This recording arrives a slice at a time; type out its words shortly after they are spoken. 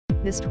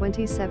This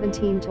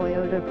 2017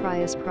 Toyota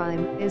Prius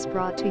Prime is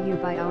brought to you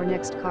by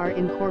Ournextcar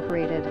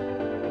Incorporated.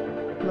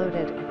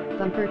 Loaded,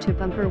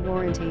 bumper-to-bumper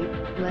warranty,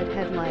 LED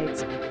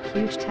headlights,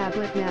 huge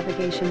tablet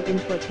navigation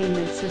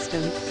infotainment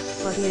system,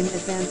 plug-in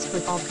advanced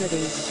with all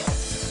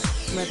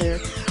goodies. Leather,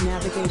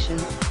 navigation,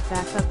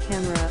 backup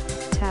camera,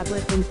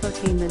 tablet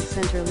infotainment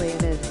center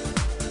LED.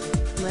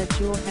 LED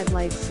dual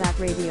headlights, sat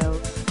radio,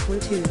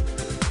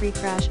 Bluetooth,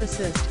 pre-crash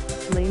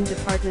assist, lane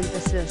department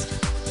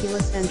assist,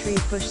 keyless entry,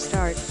 push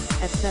start,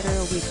 etc.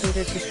 We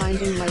cater to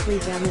finding lightly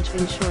damaged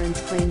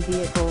insurance claim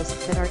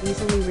vehicles that are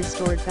easily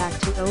restored back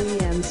to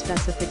OEM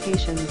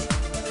specifications.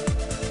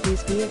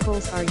 These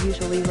vehicles are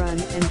usually run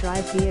and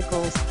drive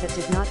vehicles that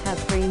did not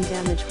have brain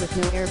damage with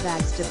no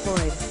airbags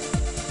deployed.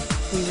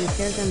 We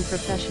repair them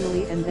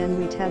professionally and then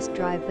we test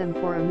drive them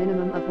for a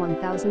minimum of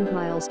 1,000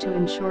 miles to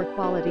ensure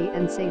quality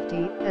and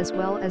safety, as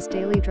well as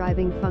daily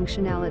driving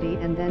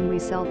functionality, and then we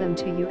sell them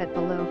to you at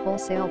below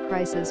wholesale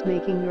prices,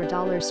 making your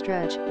dollar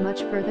stretch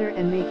much further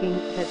and making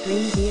that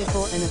dream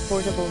vehicle an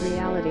affordable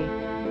reality.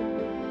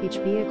 Each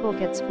vehicle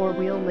gets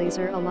 4-wheel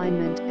laser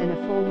alignment and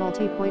a full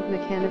multi-point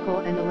mechanical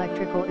and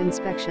electrical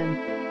inspection.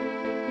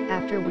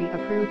 After we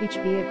approve each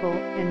vehicle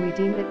and we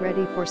deem it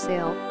ready for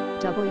sale,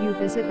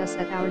 visit us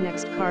at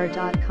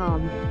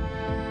ournextcar.com.